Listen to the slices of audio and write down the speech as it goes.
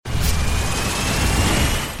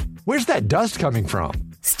Where's that dust coming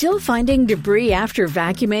from? Still finding debris after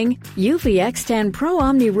vacuuming? Eufy X10 Pro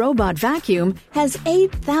Omni Robot Vacuum has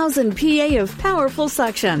 8,000 PA of powerful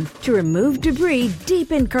suction to remove debris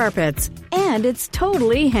deep in carpets. And it's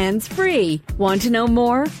totally hands-free. Want to know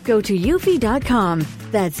more? Go to eufy.com.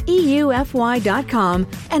 That's EUFY.com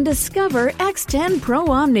and discover X10 Pro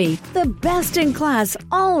Omni, the best-in-class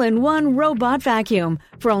all-in-one robot vacuum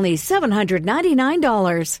for only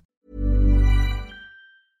 $799.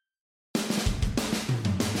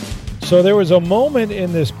 So there was a moment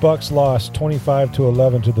in this Bucs loss,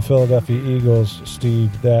 25-11 to the Philadelphia Eagles,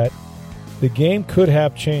 Steve, that the game could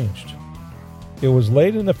have changed. It was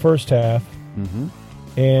late in the first half,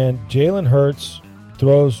 and Jalen Hurts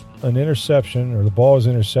throws an interception, or the ball is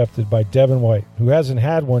intercepted by Devin White, who hasn't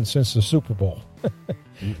had one since the Super Bowl.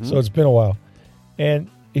 So it's been a while. And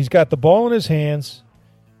he's got the ball in his hands.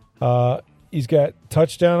 He's got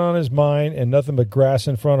touchdown on his mind and nothing but grass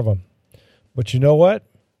in front of him. But you know what?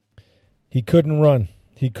 He couldn't run.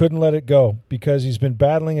 He couldn't let it go because he's been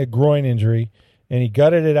battling a groin injury, and he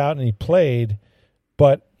gutted it out and he played.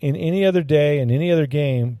 But in any other day, in any other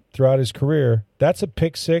game throughout his career, that's a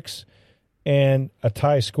pick six and a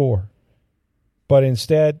tie score. But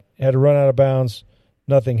instead, had to run out of bounds.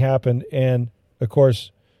 Nothing happened. And, of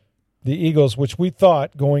course, the Eagles, which we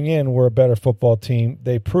thought going in were a better football team,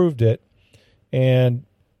 they proved it. And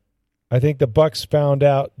I think the Bucs found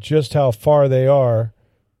out just how far they are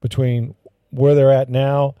between where they're at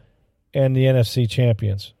now and the NFC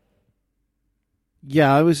champions.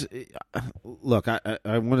 Yeah, I was. Look, I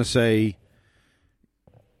want to say,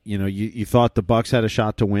 you thought the Bucs had a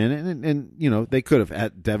shot to win, and they could have.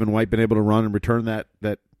 Had Devin White been able to run and return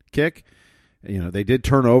that kick, they did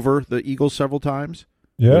turn over the Eagles several times.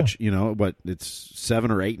 Yeah, which but it's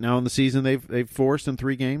 7 or 8 now in the season they've forced in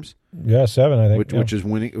 3 games. Yeah, 7 I think. Which is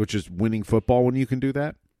winning. Which is winning football when you can do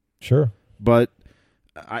that. Sure, but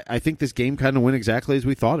I think this game kind of went exactly as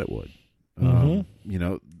we thought it would.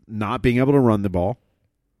 Not being able to run the ball.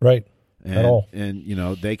 Right. At all. And,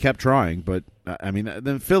 they kept trying. But,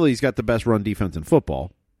 then Philly's got the best run defense in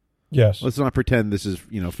football. Yes. Let's not pretend this is,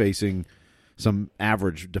 facing some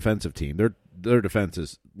average defensive team. Their defense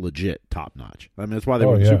is legit top-notch. That's why they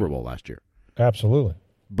won the Super Bowl last year. Absolutely.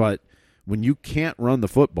 But when you can't run the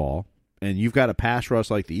football and you've got a pass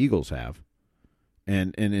rush like the Eagles have,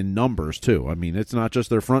 and in numbers, too. It's not just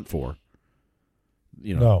their front four.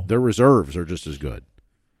 Their reserves are just as good.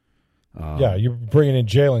 You're bringing in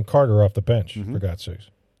Jalen Carter off the bench, for God's sakes.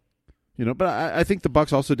 But I think the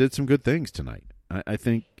Bucs also did some good things tonight. I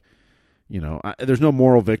think, there's no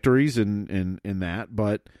moral victories in that,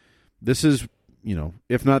 but this is,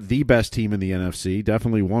 if not the best team in the NFC,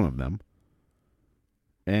 definitely one of them.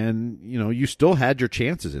 And, you still had your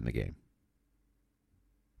chances in the game.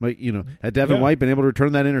 Like, had Devin White been able to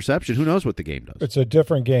return that interception, who knows what the game does? It's a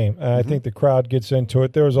different game. I think the crowd gets into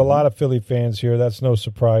it. There was a lot of Philly fans here. That's no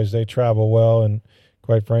surprise. They travel well, and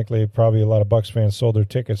quite frankly, probably a lot of Bucs fans sold their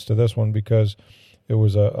tickets to this one because it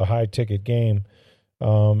was a high-ticket game.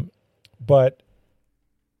 But,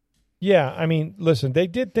 listen, they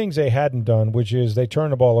did things they hadn't done, which is they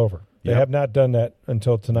turned the ball over. They have not done that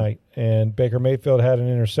until tonight. And Baker Mayfield had an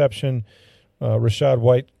interception. Rashad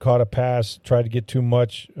White caught a pass, tried to get too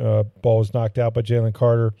much. Ball was knocked out by Jalen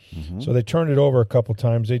Carter. So they turned it over a couple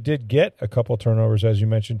times. They did get a couple turnovers, as you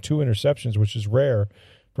mentioned, 2 interceptions, which is rare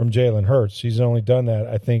from Jalen Hurts. He's only done that,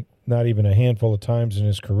 I think, not even a handful of times in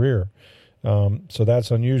his career. So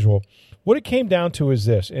that's unusual. What it came down to is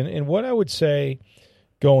this, and what I would say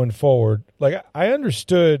going forward, like I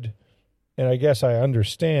understood, and I guess I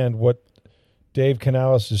understand what Dave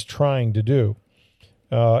Canales is trying to do.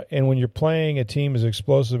 And when you're playing a team as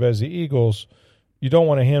explosive as the Eagles, you don't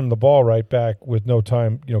want to hand them the ball right back with no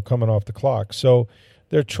time, coming off the clock. So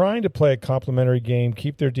they're trying to play a complementary game,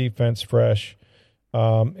 keep their defense fresh,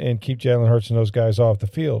 and keep Jalen Hurts and those guys off the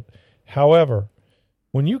field. However,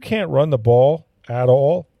 when you can't run the ball at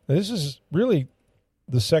all, this is really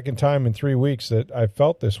the second time in 3 weeks that I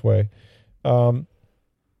felt this way.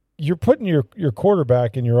 You're putting your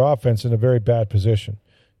quarterback and your offense in a very bad position.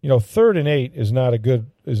 3rd and 8 is not a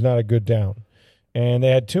good down, and they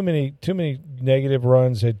had too many negative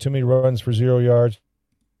runs. Had too many runs for 0 yards.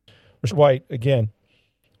 Rashad White again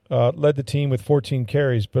led the team with 14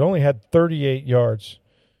 carries, but only had 38 yards,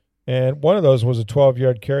 and one of those was a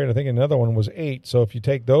 12-yard carry, and I think another one was 8. So if you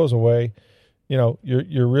take those away,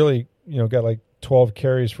 you're really got like 12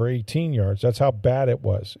 carries for 18 yards. That's how bad it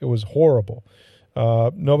was. It was horrible.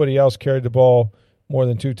 Nobody else carried the ball more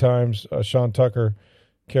than 2 times. Sean Tucker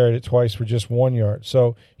carried it twice for just 1 yard.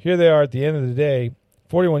 So here they are at the end of the day,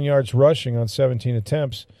 41 yards rushing on 17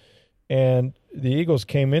 attempts. And the Eagles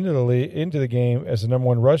came into the game as the number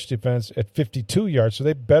one rush defense at 52 yards, so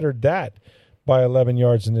they bettered that by 11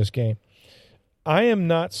 yards in this game. I am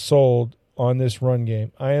not sold on this run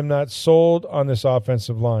game. I am not sold on this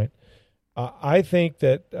offensive line. I think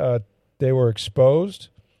that they were exposed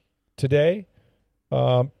today,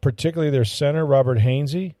 particularly their center, Robert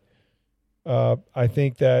Hainsey. I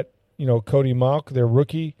think that, Cody Malk, their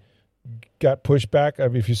rookie, got pushed back. I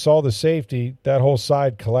mean, if you saw the safety, that whole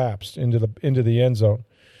side collapsed into the end zone.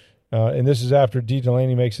 And this is after D.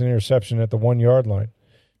 Delaney makes an interception at the 1 yard line.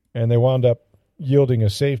 And they wound up yielding a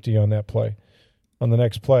safety on that play, on the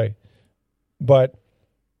next play. But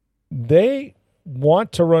they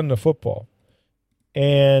want to run the football.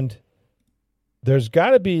 And there's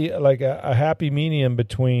got to be like a happy medium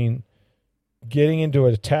between getting into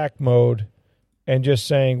an attack mode and just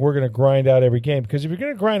saying we're going to grind out every game. Because if you're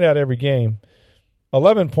going to grind out every game,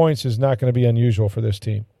 11 points is not going to be unusual for this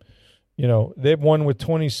team. They've won with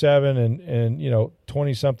 27 and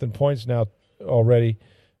 20-something points now already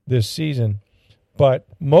this season. But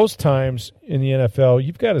most times in the NFL,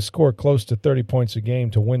 you've got to score close to 30 points a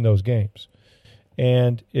game to win those games.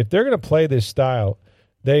 And if they're going to play this style,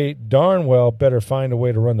 they darn well better find a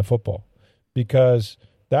way to run the football, because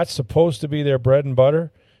that's supposed to be their bread and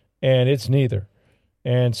butter, and it's neither.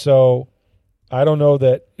 And so I don't know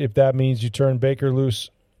that if that means you turn Baker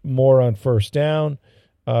loose more on first down,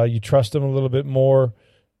 you trust him a little bit more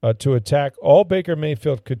to attack. All Baker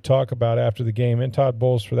Mayfield could talk about after the game, and Todd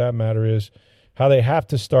Bowles for that matter, is how they have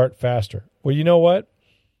to start faster. Well, you know what?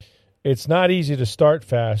 It's not easy to start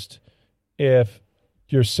fast if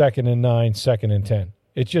you're 2nd and 9, 2nd and 10.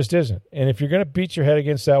 It just isn't. And if you're going to beat your head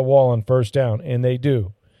against that wall on first down, and they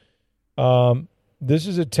do, this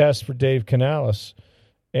is a test for Dave Canales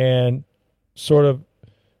and sort of,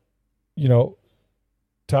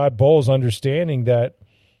 Todd Bowles understanding that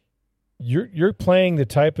you're playing the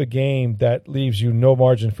type of game that leaves you no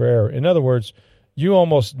margin for error. In other words, you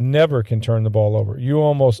almost never can turn the ball over. You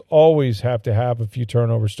almost always have to have a few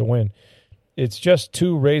turnovers to win. It's just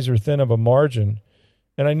too razor thin of a margin.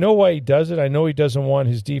 And I know why he does it. I know he doesn't want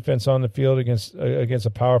his defense on the field against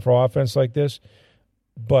a powerful offense like this.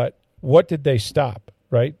 But what did they stop,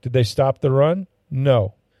 right? Did they stop the run?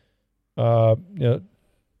 No.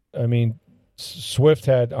 Swift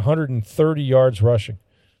had 130 yards rushing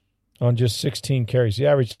on just 16 carries. He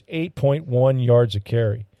averaged 8.1 yards a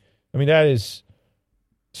carry. I mean, that is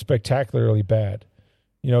spectacularly bad.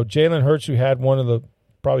 Jalen Hurts, who had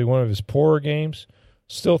probably one of his poorer games,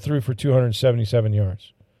 still threw for 277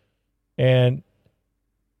 yards. And,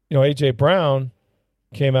 A.J. Brown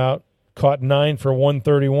came out, caught 9 for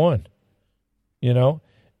 131,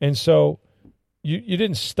 And so you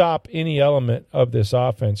didn't stop any element of this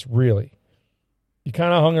offense, really. You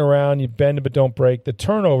kind of hung around, you bend but don't break. The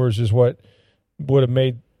turnovers is what would have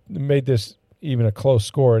made this even a close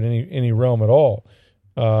score in any realm at all.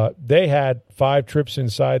 They had 5 trips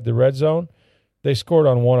inside the red zone. They scored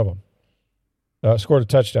on one of them. Scored a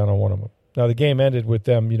touchdown on one of them. Now, the game ended with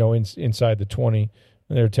them, inside the 20,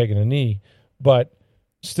 and they were taking a knee. But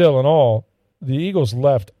still, in all, the Eagles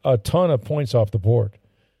left a ton of points off the board.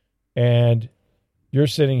 And you're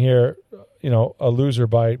sitting here, a loser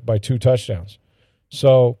by 2 touchdowns.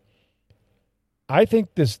 So I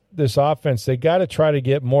think this offense, they got to try to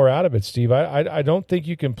get more out of it, Steve. I don't think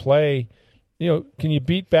you can play, can you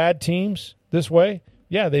beat bad teams this way?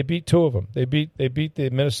 Yeah, they beat 2 of them. They beat the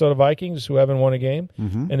Minnesota Vikings, who haven't won a game,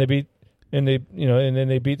 and they beat and then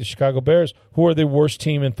they beat the Chicago Bears, who are the worst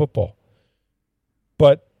team in football.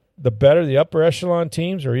 But the better the upper echelon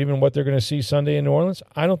teams, or even what they're going to see Sunday in New Orleans,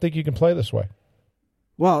 I don't think you can play this way.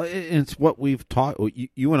 Well, it's what we've talked.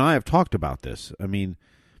 You and I have talked about this. I mean,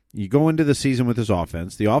 you go into the season with this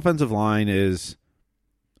offense. The offensive line is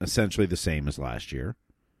essentially the same as last year,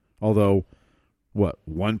 although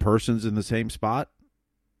one person's in the same spot.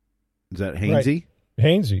 Is that Hainsey? Right.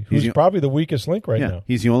 Hainsey, who's probably the weakest link right now.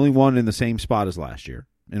 He's the only one in the same spot as last year,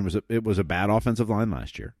 and it was a bad offensive line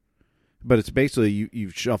last year. But it's basically you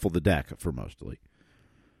shuffle the deck for mostly.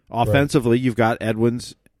 Offensively, You've got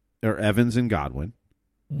Evans and Godwin.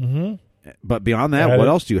 Mm-hmm. But beyond that, what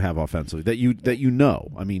else do you have offensively that you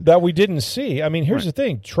know? I mean, that we didn't see. I mean, here's the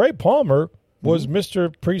thing: Trey Palmer was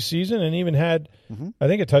Mr. Preseason and even had, I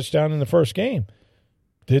think, a touchdown in the first game.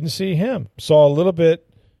 Didn't see him. Saw a little bit,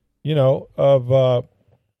 of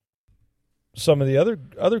some of the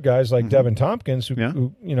other guys like Devin Tompkins,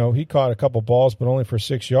 who he caught a couple balls, but only for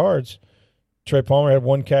 6 yards. Trey Palmer had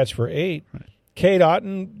 1 catch for 8. Right. Cade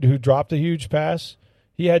Otton, who dropped a huge pass,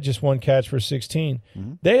 he had just 1 catch for 16.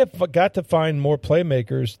 Mm-hmm. They have got to find more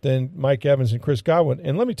playmakers than Mike Evans and Chris Godwin.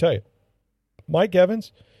 And let me tell you, Mike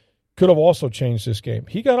Evans could have also changed this game.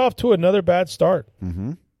 He got off to another bad start.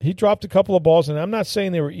 Mm-hmm. He dropped a couple of balls, and I'm not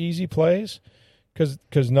saying they were easy plays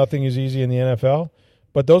because nothing is easy in the NFL,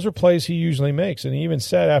 but those are plays he usually makes. And he even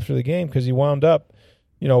said after the game, because he wound up,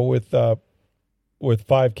 with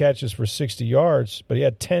 5 catches for 60 yards, but he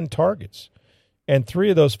had 10 targets. And 3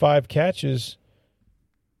 of those 5 catches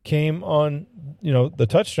came on, the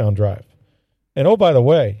touchdown drive. And, oh, by the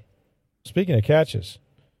way, speaking of catches,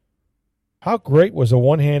 how great was a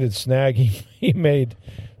one-handed snag he made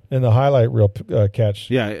in the highlight reel catch?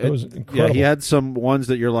 Yeah, it was incredible. Yeah, he had some ones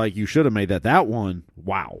that you're like, you should have made that. That one,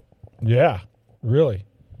 wow. Yeah, really.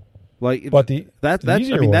 Like, but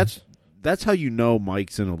that's how you know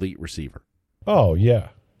Mike's an elite receiver. Oh yeah,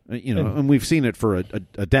 and we've seen it for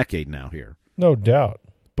a decade now here. No doubt.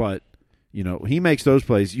 But he makes those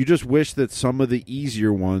plays. You just wish that some of the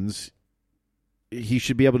easier ones he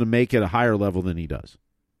should be able to make at a higher level than he does.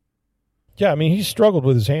 Yeah, I mean, he's struggled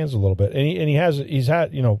with his hands a little bit, and he's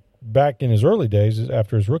had back in his early days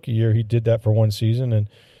after his rookie year, he did that for one season, and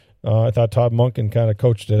I thought Todd Monken kind of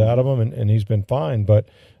coached it out of him, and he's been fine. But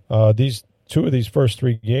these 2 of these first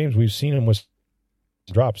 3 games, we've seen him with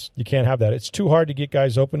drops. You can't have that. It's too hard to get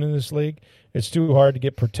guys open in this league. It's too hard to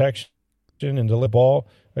get protection and to live ball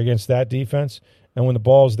against that defense. And when the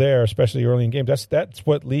ball's there, especially early in games, that's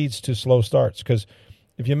what leads to slow starts. Because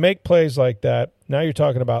if you make plays like that, now you're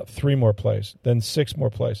talking about 3 more plays, then 6 more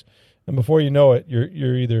plays, and before you know it,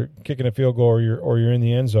 you're either kicking a field goal or you're in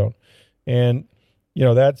the end zone. And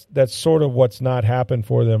that's sort of what's not happened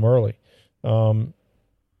for them early. Look,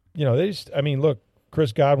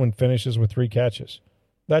 Chris Godwin finishes with 3 catches.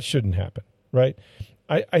 That shouldn't happen, right?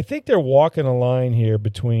 I think they're walking a line here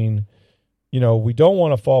between, we don't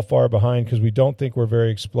want to fall far behind because we don't think we're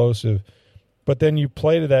very explosive, but then you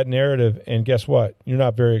play to that narrative, and guess what? You're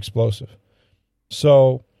not very explosive.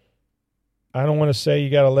 So I don't want to say you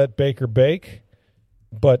got to let Baker bake,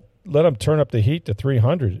 but let him turn up the heat to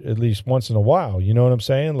 300 at least once in a while. You know what I'm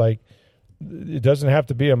saying? Like, it doesn't have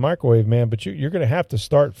to be a microwave man, but you're going to have to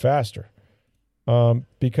start faster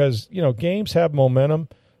because, games have momentum,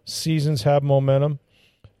 seasons have momentum,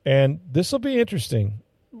 and this will be interesting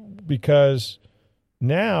because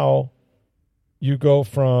now you go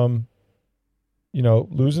from,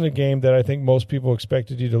 losing a game that I think most people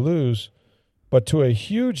expected you to lose, but to a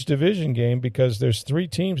huge division game because there's 3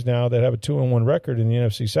 teams now that have a 2-1 record in the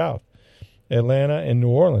NFC South, Atlanta and New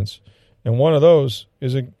Orleans. And one of those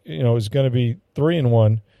is going to be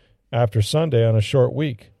 3-1 after Sunday on a short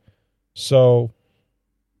week. So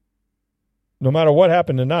no matter what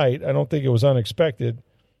happened tonight, I don't think it was unexpected.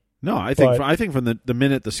 No, I think from the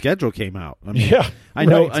minute the schedule came out. I mean, yeah, I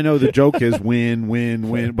know the joke is win, win,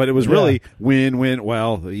 win, but it was really win, win.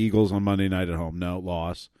 Well, the Eagles on Monday night at home, no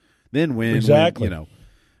loss. Then win, exactly. Win,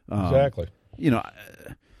 exactly.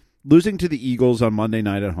 Losing to the Eagles on Monday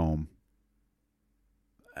night at home.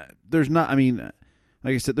 There's not. I mean,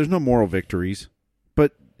 like I said, there's no moral victories.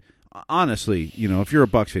 But honestly, if you're a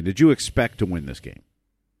Bucs fan, did you expect to win this game?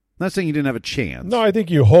 I'm not saying you didn't have a chance. No, I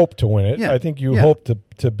think you hope to win it. Yeah. I think you hope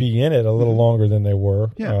to be in it a little longer than they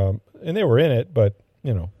were. Yeah. And they were in it, but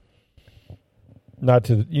not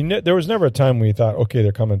to. There was never a time when you thought, okay,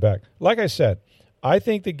 they're coming back. Like I said, I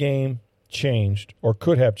think the game changed or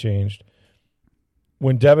could have changed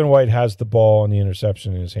when Devin White has the ball and the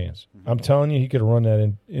interception in his hands. I'm telling you, he could have run that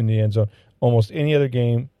in the end zone. Almost any other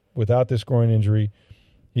game without this groin injury,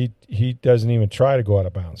 he doesn't even try to go out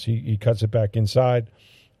of bounds. He cuts it back inside,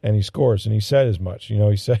 and he scores. And he said as much.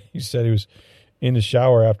 He said he was in the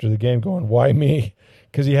shower after the game going, "Why me?"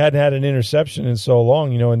 Because he hadn't had an interception in so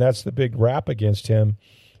long. And that's the big rap against him.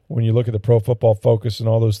 When you look at the Pro Football Focus and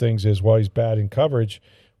all those things, is he's bad in coverage.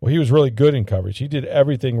 Well, he was really good in coverage. He did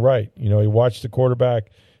everything right. He watched the quarterback.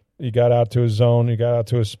 He got out to his zone. He got out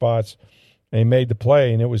to his spots, and he made the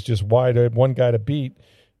play. And it was just wide. One guy to beat,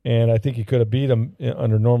 and I think he could have beat him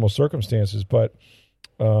under normal circumstances. But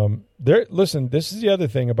listen, this is the other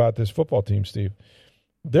thing about this football team, Steve.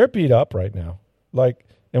 They're beat up right now.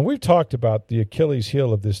 And we've talked about the Achilles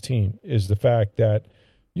heel of this team is the fact that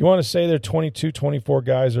you want to say their 22, 24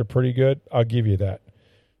 guys are pretty good. I'll give you that.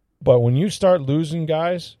 But when you start losing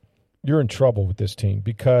guys, you're in trouble with this team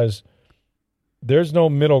because there's no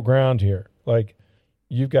middle ground here.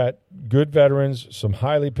 You've got good veterans, some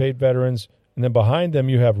highly paid veterans, and then behind them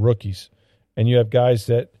you have rookies. And you have guys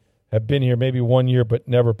that have been here maybe 1 year but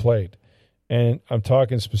never played. And I'm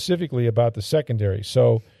talking specifically about the secondary.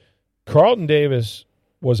 So Carlton Davis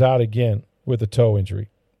was out again with a toe injury.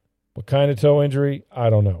 What kind of toe injury? I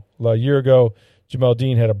don't know. A year ago, Jamel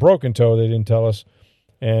Dean had a broken toe. They didn't tell us.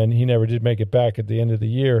 And he never did make it back at the end of the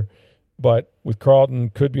year. But with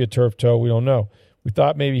Carlton, could be a turf toe. We don't know. We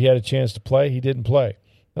thought maybe he had a chance to play. He didn't play.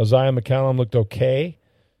 Now, Zion McCallum looked okay,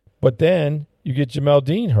 but then you get Jamel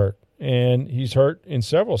Dean hurt, and he's hurt in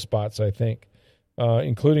several spots, I think,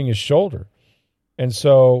 including his shoulder. And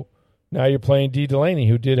so now you're playing D. Delaney,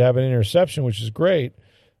 who did have an interception, which is great,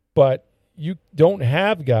 but you don't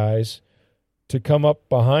have guys to come up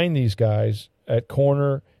behind these guys at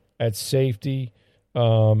corner, at safety,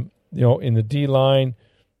 in the D-line.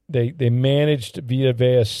 They managed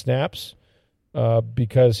Villa snaps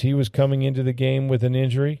because he was coming into the game with an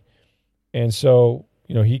injury. And so,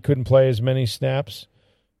 he couldn't play as many snaps.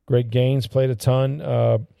 Greg Gaines played a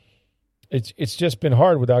ton. It's just been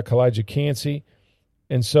hard without Kalijah Cansey.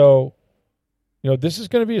 And so, this is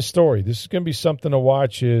going to be a story. This is going to be something to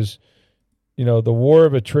watch is, the war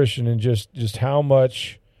of attrition and just how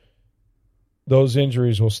much those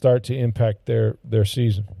injuries will start to impact their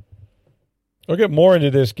season. I'll get more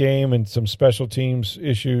into this game and some special teams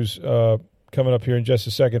issues coming up here in just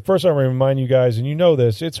a second. First, I'm going to remind you guys, and you know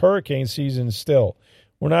this, it's hurricane season still.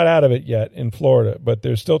 We're not out of it yet in Florida, but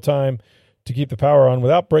there's still time to keep the power on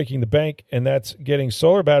without breaking the bank, and that's getting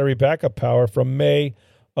solar battery backup power from May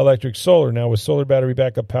Electric Solar. Now, with solar battery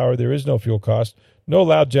backup power, there is no fuel cost, no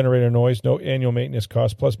loud generator noise, no annual maintenance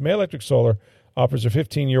cost. Plus, May Electric Solar offers a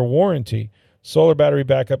 15-year warranty. Solar battery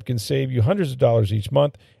backup can save you hundreds of dollars each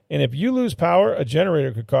month, and if you lose power, a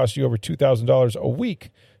generator could cost you over $2,000 a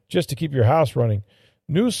week just to keep your house running.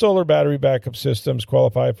 New solar battery backup systems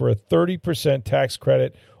qualify for a 30% tax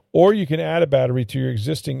credit, or you can add a battery to your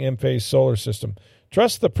existing Enphase solar system.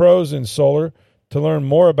 Trust the pros in solar. To learn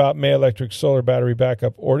more about May Electric Solar Battery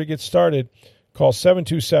Backup or to get started, call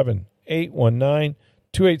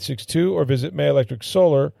 727-819-2862 or visit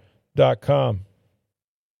mayelectricsolar.com.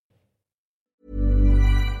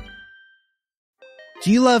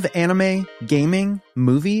 Do you love anime, gaming,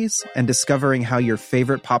 movies, and discovering how your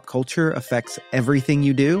favorite pop culture affects everything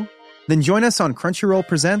you do? Then join us on Crunchyroll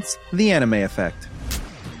Presents The Anime Effect.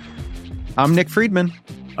 I'm Nick Friedman.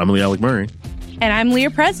 I'm Lee Alec Murray. And I'm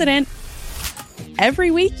Leah President. Every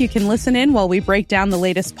week you can listen in while we break down the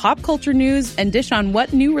latest pop culture news and dish on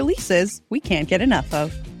what new releases we can't get enough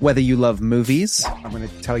of. Whether you love movies, I'm going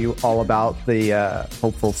to tell you all about the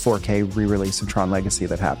hopeful 4K re-release of Tron Legacy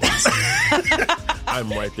that happens.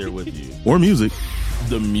 I'm right there with you. Or music.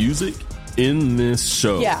 The music in this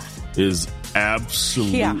show is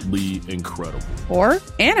absolutely incredible. Or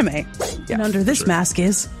anime. And under this mask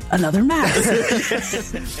is another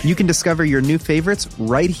mask. You can discover your new favorites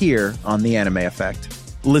right here on The Anime Effect.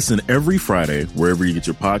 Listen every Friday wherever you get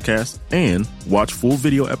your podcast and watch full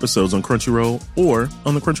video episodes on Crunchyroll or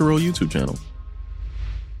on the Crunchyroll YouTube channel.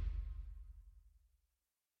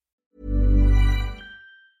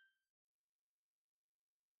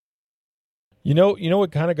 You know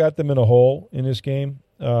what kind of got them in a hole in this game?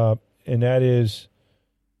 And that is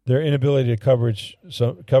their inability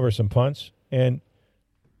to cover some punts. And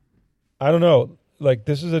I don't know, like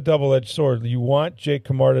this is a double-edged sword. You want Jake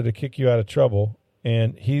Camarda to kick you out of trouble,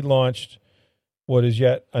 and he launched what is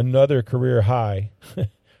yet another career high,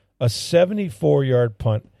 a 74-yard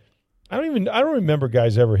punt. I don't remember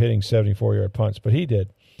guys ever hitting 74-yard punts, but he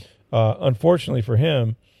did. Unfortunately for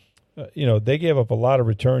him, they gave up a lot of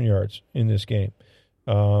return yards in this game.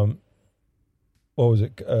 What was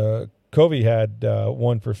it? Covey had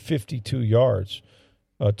one for 52 yards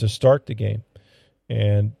to start the game,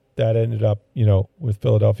 and that ended up, with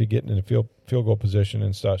Philadelphia getting in a field goal position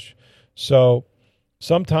and such. So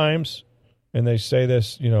sometimes, and they say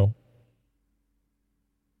this,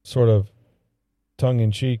 sort of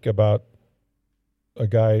tongue-in-cheek about a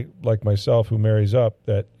guy like myself who marries up,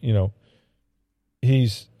 that,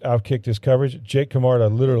 he's outkicked his coverage. Jake Camarda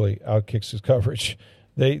literally outkicks his coverage.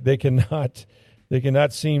 They cannot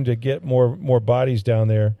seem to get more bodies down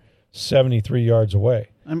there 73 yards away.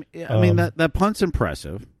 I mean that punt's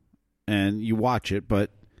impressive, and you watch it,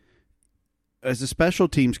 but as a special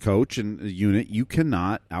teams coach and a unit, you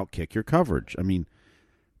cannot outkick your coverage. I mean,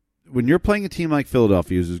 when you're playing a team like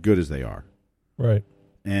Philadelphia, who's as good as they are, right,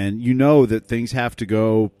 and you know that things have to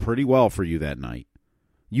go pretty well for you that night,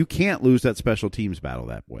 you can't lose that special teams battle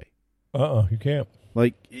that way. You can't.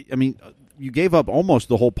 You gave up almost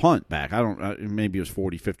the whole punt back. Maybe it was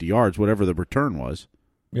 40, 50 yards, whatever the return was.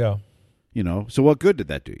 Yeah. So what good did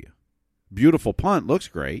that do you? Beautiful punt, looks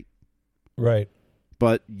great. Right.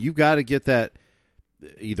 But you got to get that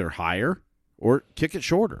either higher or kick it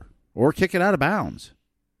shorter or kick it out of bounds.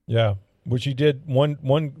 Yeah, which he did one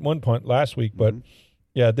punt last week, but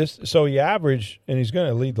so he averaged, and he's going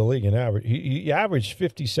to lead the league in average. He averaged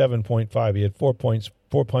 57.5. He had 4 punts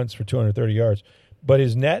for 230 yards, but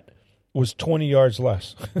his net was 20 yards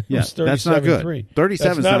less. Yeah, that's not good.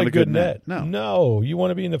 37 is not a good net. No, you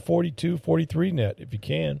want to be in the 42, 43 net if you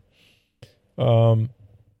can.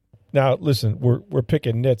 Now, listen, we're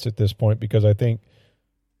picking nits at this point because I think,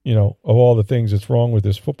 of all the things that's wrong with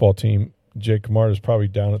this football team, Jake Camarda is probably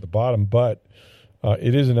down at the bottom, but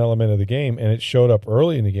it is an element of the game, and it showed up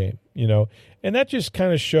early in the game, and that just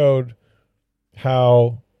kind of showed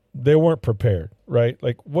how they weren't prepared, right?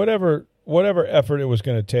 Like whatever effort it was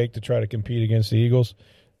going to take to try to compete against the Eagles,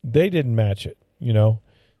 they didn't match it,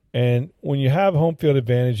 And when you have home field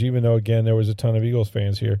advantage, even though, again, there was a ton of Eagles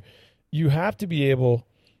fans here, you have to be able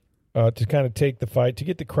to kind of take the fight, to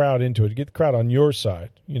get the crowd into it, to get the crowd on your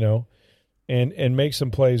side, and make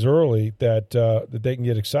some plays early that they can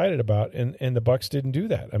get excited about. And the Bucs didn't do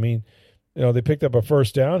that. I mean, they picked up a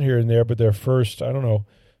first down here and there, but their first,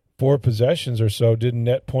 4 possessions or so didn't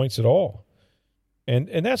net points at all.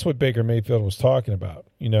 And that's what Baker Mayfield was talking about,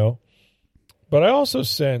 But I also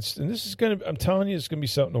sensed, and this is I'm telling you, it's going to be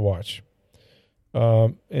something to watch.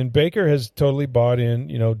 And Baker has totally bought in,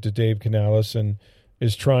 to Dave Canales and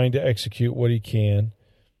is trying to execute what he can.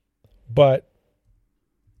 But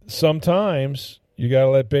sometimes you got to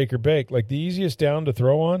let Baker bake. Like the easiest down to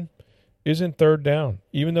throw on isn't third down,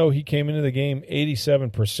 even though he came into the game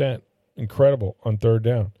 87%, incredible on third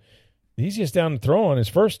down. The easiest down to throw on is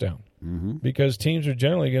first down because teams are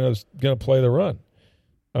generally going to play the run.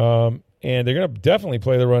 And they're going to definitely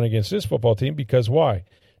play the run against this football team because why?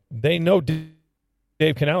 They know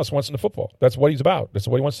Dave Canales wants in the football. That's what he's about. That's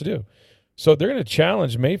what he wants to do. So they're going to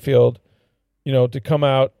challenge Mayfield, to come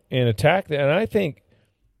out and attack that. And I think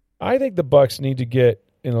the Bucs need to get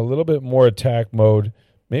in a little bit more attack mode.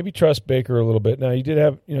 Maybe trust Baker a little bit. Now he did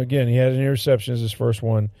have, again, he had an interception as his first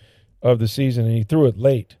one of the season, and he threw it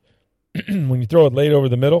late. When you throw it late over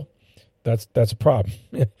the middle, that's a problem.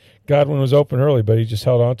 Godwin was open early, but he just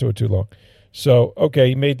held on to it too long. So, okay,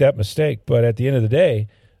 he made that mistake. But at the end of the day,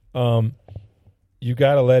 you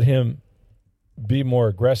got to let him be more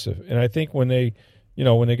aggressive. And I think when they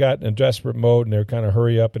got in a desperate mode and they were kind of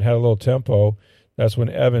hurry up and had a little tempo, that's when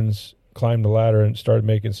Evans climbed the ladder and started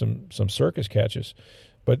making some circus catches.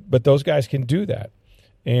 But those guys can do that.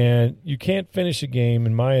 And you can't finish a game,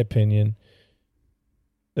 in my opinion.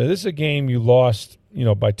 This is a game you lost,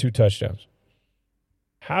 by 2 touchdowns.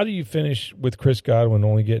 How do you finish with Chris Godwin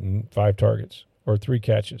only getting 5 targets or 3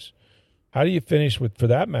 catches? How do you finish with, for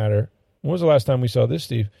that matter, when was the last time we saw this,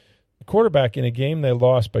 Steve? The quarterback in a game they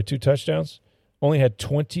lost by 2 touchdowns only had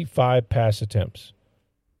 25 pass attempts.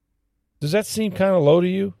 Does that seem kind of low to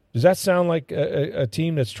you? Does that sound like a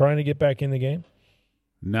team that's trying to get back in the game?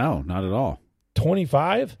 No, not at all.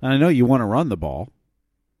 25? And I know you want to run the ball.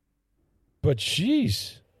 But,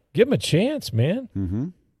 geez, give him a chance, man. Mm-hmm.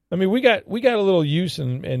 I mean, we got a little use,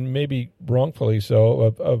 and maybe wrongfully so,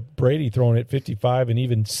 of Brady throwing it 55 and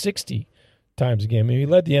even 60 times a game. I mean, he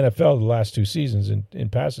led the NFL the last 2 seasons in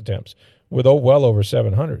pass attempts with well over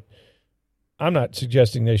 700. I'm not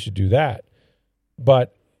suggesting they should do that.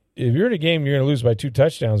 But if you're in a game you're going to lose by 2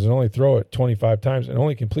 touchdowns and only throw it 25 times and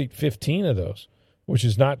only complete 15 of those, which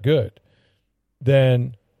is not good,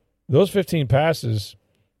 then those 15 passes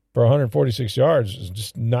for 146 yards is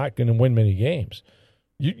just not going to win many games.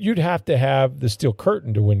 You'd have to have the steel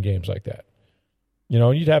curtain to win games like that.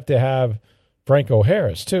 You'd have to have Franco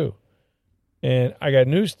Harris too. And I got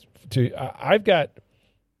news to you.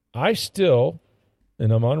 I still,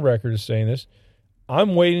 and I'm on record as saying this,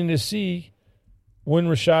 I'm waiting to see when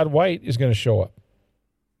Rachaad White is going to show up.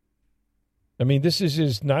 I mean, this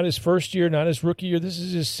is not his first year, not his rookie year. This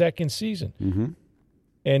is his second season. Mm-hmm.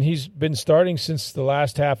 And he's been starting since the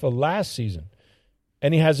last half of last season.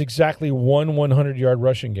 And he has exactly one 100-yard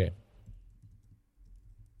rushing game.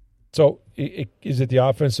 So is it the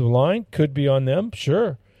offensive line? Could be on them,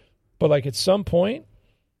 sure. But, at some point,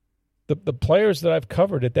 the players that I've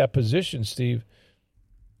covered at that position, Steve,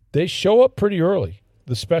 they show up pretty early.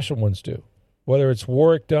 The special ones do. Whether it's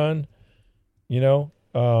Warwick Dunn,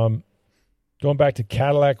 going back to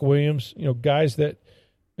Cadillac Williams, guys that,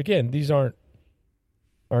 again, these aren't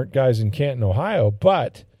guys in Canton, Ohio,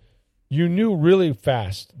 but you knew really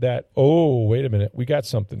fast that, oh, wait a minute, we got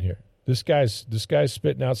something here. This guy's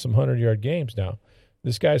spitting out some 100-yard games now.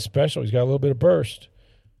 This guy's special. He's got a little bit of burst.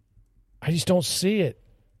 I just don't see it.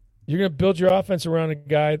 You're going to build your offense around a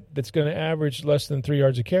guy that's going to average less than 3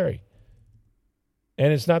 yards a carry.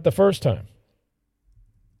 And it's not the first time.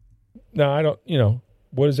 Now, I don't,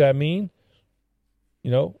 what does that mean?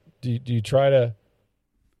 Do you try to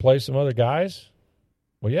play some other guys?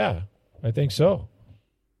 Well, yeah, I think so.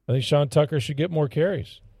 I think Sean Tucker should get more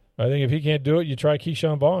carries. I think if he can't do it, you try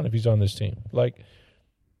Keyshawn Vaughn if he's on this team.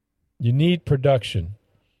 You need production.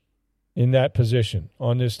 in that position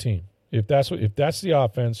on this team. If that's the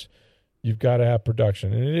offense, you've got to have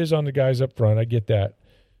production, and it is on the guys up front. I get that,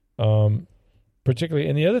 particularly.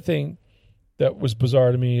 And the other thing that was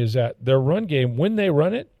bizarre to me is that their run game, when they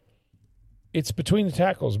run it, it's between the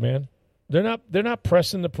tackles, man. They're not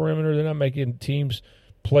pressing the perimeter. They're not making teams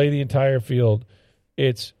play the entire field.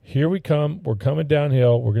 It's here we come. We're coming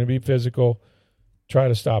downhill. We're going to be physical. Try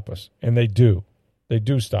to stop us, and they do. They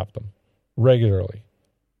do stop them regularly.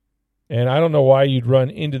 And I don't know why you'd run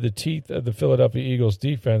into the teeth of the Philadelphia Eagles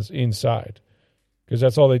defense inside, because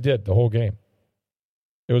that's all they did the whole game.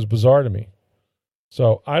 It was bizarre to me.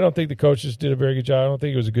 So I don't think the coaches did a very good job. I don't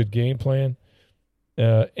think it was a good game plan.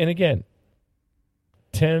 And again,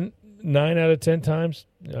 9 out of 10 times,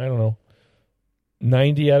 I don't know,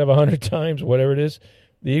 90 out of 100 times, whatever it is,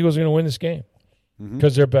 the Eagles are going to win this game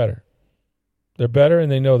because they're better. They're better,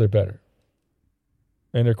 and they know they're better.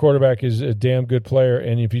 And their quarterback is a damn good player.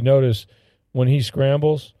 And if you notice, when he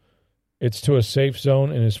scrambles, it's to a safe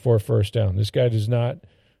zone and it's for first down. This guy does not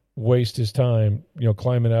waste his time,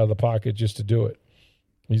 climbing out of the pocket just to do it.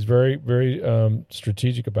 He's very, very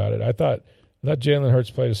strategic about it. I thought Jalen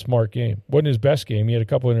Hurts played a smart game. Wasn't his best game. He had a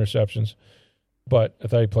couple of interceptions, but I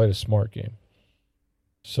thought he played a smart game.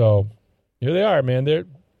 So here they are, man. They're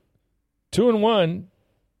 2-1.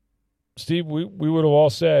 Steve, we would have all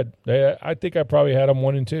said. I think I probably had them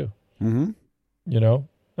 1-2. Mm-hmm.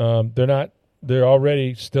 They're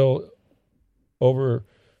already still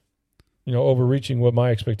overreaching what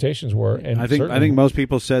my expectations were. And I think most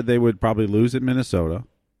people said they would probably lose at Minnesota.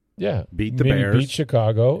 Yeah, beat the Bears, beat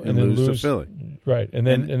Chicago, and then lose to Philly. Right, and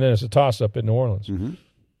then it's a toss-up in New Orleans. Mm-hmm.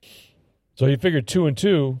 So you figured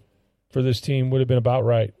 2-2 for this team would have been about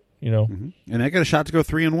right, Mm-hmm. And they got a shot to go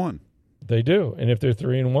 3-1. They do, and if they're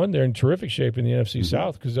 3-1, they're in terrific shape in the NFC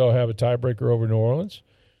South because they'll have a tiebreaker over New Orleans.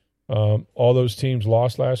 All those teams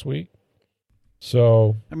lost last week,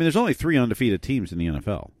 so there's only 3 undefeated teams in the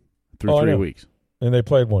NFL through 3 weeks, and they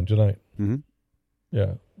played one tonight. Mm-hmm.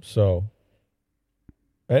 Yeah, so.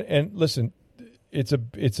 And listen, it's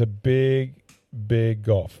a big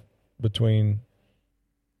gulf between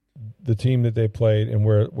the team that they played and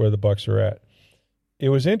where the Bucs are at. It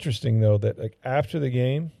was interesting though that after the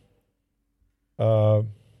game,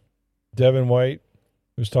 Devin White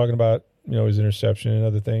was talking about his interception and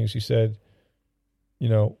other things. He said,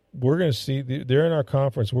 we're going to see they're in our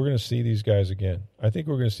conference. We're going to see these guys again. I think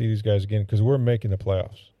we're going to see these guys again because we're making the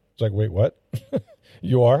playoffs. It's like, wait, what?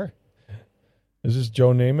 You are? Is this Joe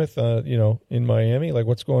Namath, in Miami? Like,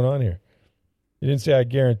 what's going on here? He didn't say, I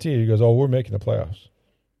guarantee. He goes, we're making the playoffs.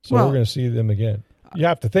 So we're going to see them again. You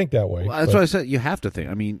have to think that way. Well, that's what I said. You have to think.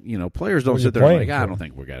 Players don't sit there and I don't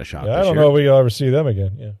think we got a shot this I don't year. know if we'll ever see them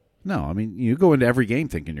again. Yeah. No, you go into every game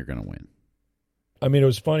thinking you're going to win. It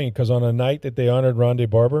was funny because on a night that they honored Rondé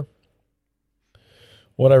Barber,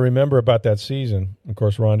 what I remember about that season, of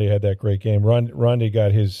course, Rondé had that great game. Rondé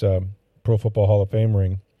got his Pro Football Hall of Fame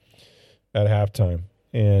ring at halftime,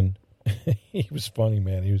 and he was funny,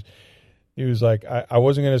 man. He was like, I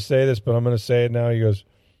wasn't going to say this, but I'm going to say it now. He goes,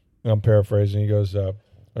 I'm paraphrasing. He goes, I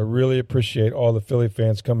really appreciate all the Philly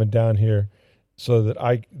fans coming down here so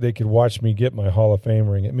that they could watch me get my Hall of Fame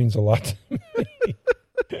ring. It means a lot to me.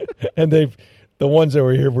 And the ones that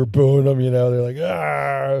were here were booing them. They're like,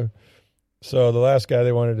 ah. So the last guy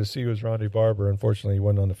they wanted to see was Rondé Barber. Unfortunately, he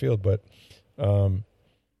wasn't on the field, but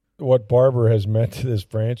what Barber has meant to this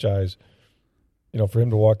franchise. For him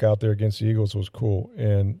to walk out there against the Eagles was cool,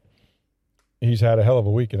 and he's had a hell of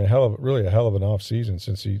a week and a hell of an off season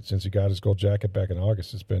since he got his gold jacket back in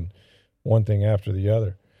August. It's been one thing after the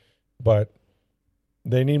other, but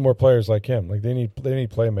they need more players like him. Like they need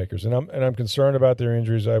playmakers, and I'm concerned about their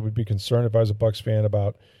injuries. I would be concerned if I was a Bucs fan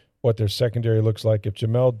about what their secondary looks like. If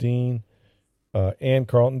Jamel Dean and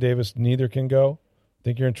Carlton Davis neither can go, I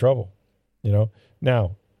think you're in trouble.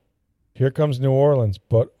 Now here comes New Orleans,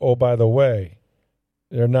 but oh by the way.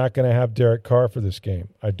 They're not going to have Derek Carr for this game,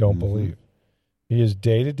 I don't believe. He is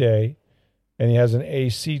day-to-day, and he has an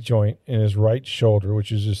AC joint in his right shoulder,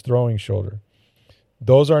 which is his throwing shoulder.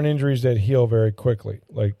 Those aren't injuries that heal very quickly.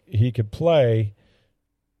 Like, he could play,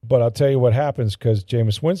 but I'll tell you what happens because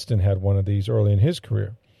Jameis Winston had one of these early in his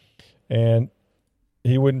career. And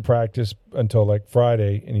he wouldn't practice until,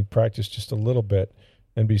 Friday, and he'd practice just a little bit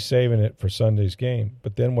and be saving it for Sunday's game.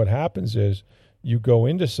 But then what happens is you go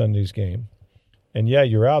into Sunday's game, and, yeah,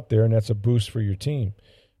 you're out there, and that's a boost for your team.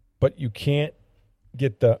 But you can't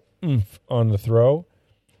get the oomph on the throw,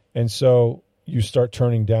 and so you start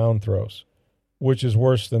turning down throws, which is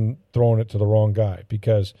worse than throwing it to the wrong guy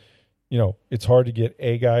because, it's hard to get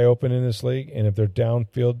a guy open in this league, and if they're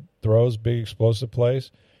downfield throws, big explosive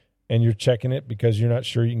plays, and you're checking it because you're not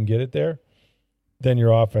sure you can get it there, then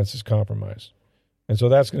your offense is compromised. And so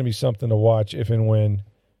that's going to be something to watch if and when,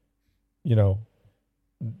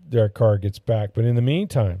 Derek Carr gets back. But in the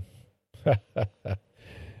meantime,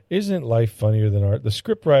 isn't life funnier than art? The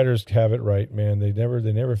script writers have it right, man. They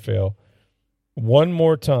never fail. One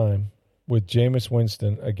more time with Jameis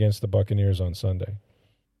Winston against the Buccaneers on Sunday.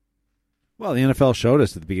 Well, the NFL showed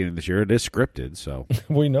us at the beginning of this year it is scripted, so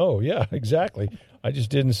we know. Yeah, exactly. I just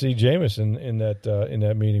didn't see Jameis in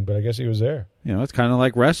that meeting, but I guess he was there. It's kind of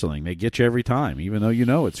like wrestling. They get you every time, even though you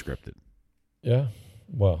know it's scripted. Yeah.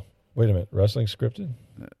 Well, wait a minute. Wrestling's scripted?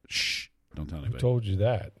 Shh! Don't tell anybody. Who told you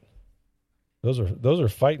that? Those are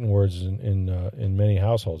fighting words in many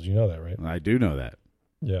households. You know that, right? I do know that.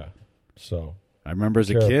 Yeah. So I remember as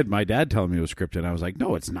a kid, my dad telling me it was scripted. I was like,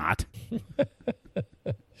 no, it's not.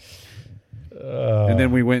 And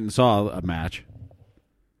then we went and saw a match,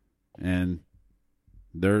 and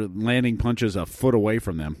they're landing punches a foot away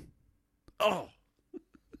from them. Oh.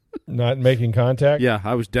 Not making contact? Yeah,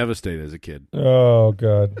 I was devastated as a kid. Oh,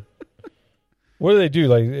 God. What do they do?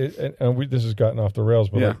 This has gotten off the rails,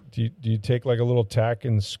 but yeah. Do you take like a little tack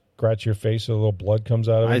and scratch your face so a little blood comes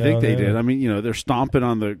out of it? I think they did. I mean, they're stomping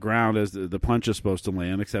on the ground as the punch is supposed to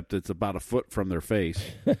land, except it's about a foot from their face.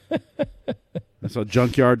 I saw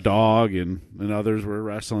Junkyard Dog and others were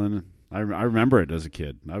wrestling. I remember it as a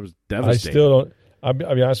kid. I was devastated. I still don't. I'll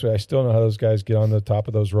be honest with you. I still don't know how those guys get on the top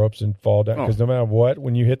of those ropes and fall down. Because no matter what,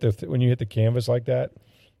 when you hit the canvas like that,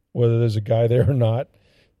 whether there's a guy there or not,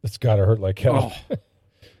 it's got to hurt like hell. Oh.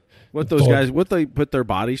 What those guys? What they put their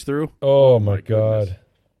bodies through? Oh my God!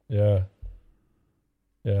 Yeah.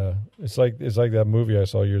 It's like that movie I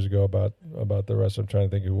saw years ago about the wrestler. I'm trying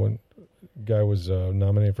to think of one guy was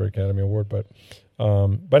nominated for Academy Award, but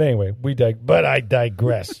anyway, I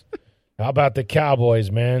digress. How about the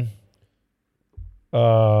Cowboys, man?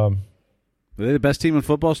 Are they the best team in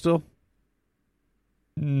football still?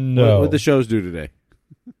 No. What did the shows do today?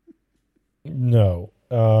 No.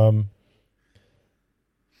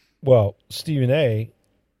 Well, Stephen A.,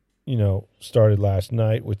 started last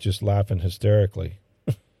night with just laughing hysterically.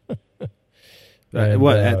 At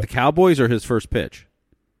the Cowboys or his first pitch?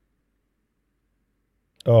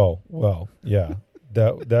 Oh, well, yeah.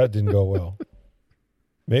 That didn't go well.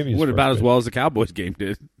 Maybe went about as well as the Cowboys game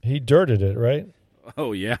did. He dirted it, right?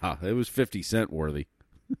 Oh, yeah. It was 50 Cent worthy.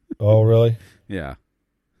 Oh, really? Yeah.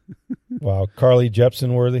 Wow. Carly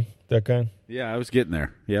Jepsen worthy? That kind? Yeah, I was getting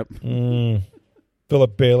there. Yep.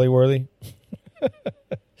 Philip Bailey worthy?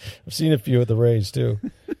 I've seen a few at the Rays, too.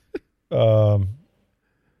 And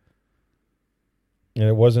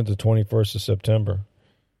it wasn't the 21st of September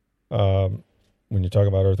when you talk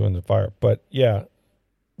about Earth, Wind, and Fire. But, yeah,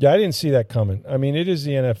 I didn't see that coming. I mean, it is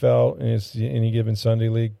the NFL, and it's the Any Given Sunday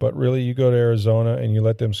League, but really you go to Arizona and you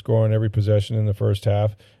let them score on every possession in the first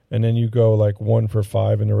half, and then you go like 1 for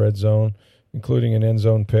 5 in the red zone, including an end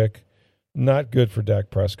zone pick. Not good for Dak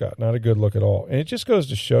Prescott. Not a good look at all. And it just goes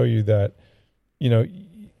to show you that, it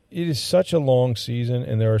is such a long season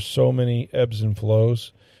and there are so many ebbs and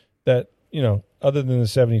flows that, other than the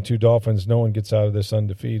 72 Dolphins, no one gets out of this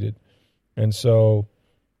undefeated. And so,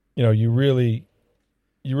 you really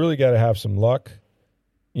got to have some luck,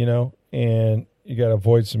 and you got to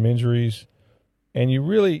avoid some injuries. And you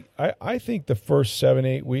really, I think the first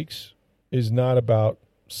 7-8 weeks is not about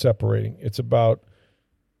separating. It's about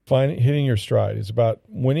hitting your stride. It's about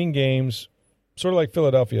winning games, sort of like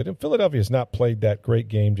Philadelphia. Philadelphia has not played that great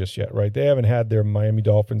game just yet, right? They haven't had their Miami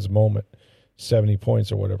Dolphins moment, 70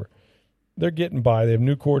 points or whatever. They're getting by. They have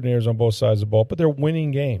new coordinators on both sides of the ball, but they're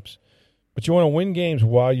winning games. But you want to win games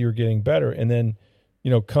while you're getting better. And then,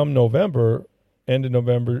 come November, end of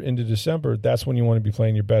November into December, that's when you want to be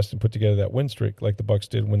playing your best and put together that win streak like the Bucs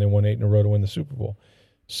did when they won 8 in a row to win the Super Bowl.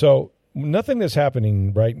 So nothing that's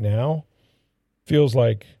happening right now feels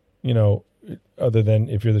like, other than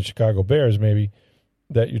if you're the Chicago Bears, maybe,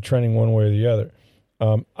 that you're trending one way or the other.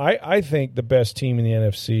 I think the best team in the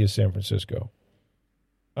NFC is San Francisco.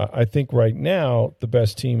 I think right now the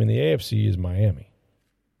best team in the AFC is Miami.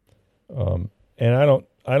 And I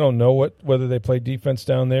don't know whether they play defense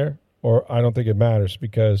down there, or I don't think it matters,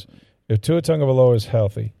 because if Tua Tagovailoa is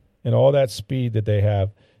healthy and all that speed that they have,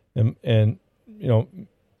 and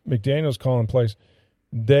McDaniel's calling plays.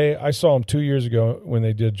 I saw them 2 years ago when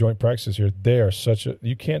they did joint practices here. They are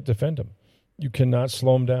you can't defend them. You cannot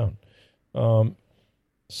slow them down.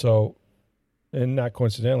 And not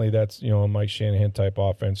coincidentally, that's, a Mike Shanahan type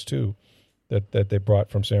offense too, that they brought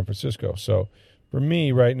from San Francisco. So for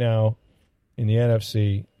me right now in the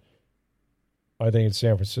NFC, I think it's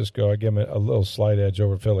San Francisco. I give them a little slight edge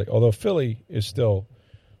over Philly, although Philly is still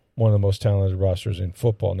one of the most talented rosters in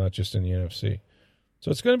football, not just in the NFC.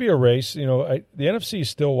 So it's going to be a race. The NFC is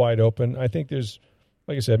still wide open. I think there's,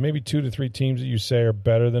 like I said, maybe 2 to 3 teams that you say are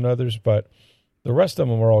better than others, but the rest of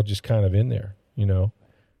them are all just kind of in there,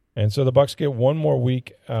 And so the Bucs get one more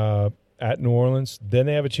week at New Orleans. Then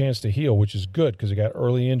they have a chance to heal, which is good because they got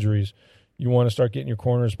early injuries. You want to start getting your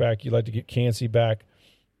corners back. You like to get Cansey back.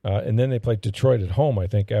 And then they play Detroit at home, I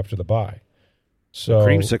think, after the bye. So the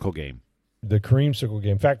creamsicle game. The creamsicle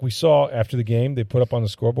game. In fact, we saw after the game, they put up on the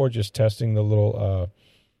scoreboard just testing the little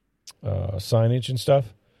signage and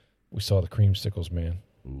stuff. We saw the creamsicles, man.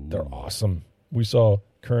 Ooh. They're awesome. We saw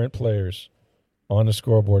current players on the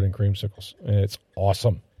scoreboard in creamsicles, and it's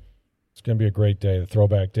awesome. It's going to be a great day, the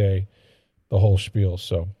throwback day, the whole spiel.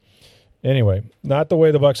 So anyway, not the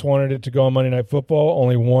way the Bucs wanted it to go on Monday Night Football.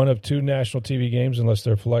 Only one of 2 national TV games unless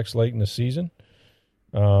they're flexed late in the season.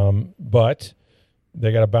 But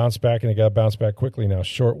they got to bounce back, and they got to bounce back quickly now.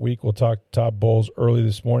 Short week. We'll talk Todd Bowles early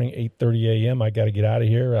this morning, 8:30 a.m. I got to get out of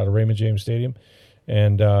here, out of Raymond James Stadium.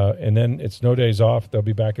 And then it's no days off. They'll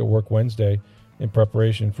be back at work Wednesday in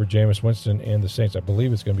preparation for Jameis Winston and the Saints. I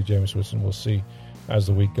believe it's going to be Jameis Winston. We'll see as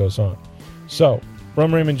the week goes on. So,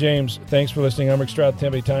 from Raymond James, thanks for listening. I'm Rick Stroud,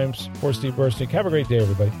 Tampa Bay Times, for Steve Burstick. Have a great day,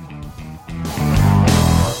 everybody.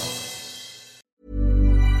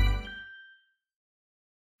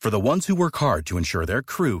 For the ones who work hard to ensure their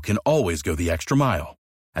crew can always go the extra mile,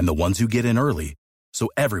 and the ones who get in early so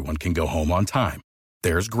everyone can go home on time,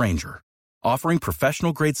 there's Grainger, offering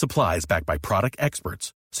professional-grade supplies backed by product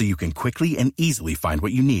experts so you can quickly and easily find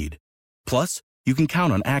what you need. Plus, you can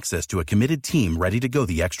count on access to a committed team ready to go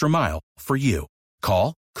the extra mile for you.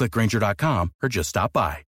 Call, click Grainger.com, or just stop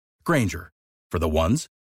by. Grainger, for the ones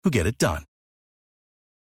who get it done.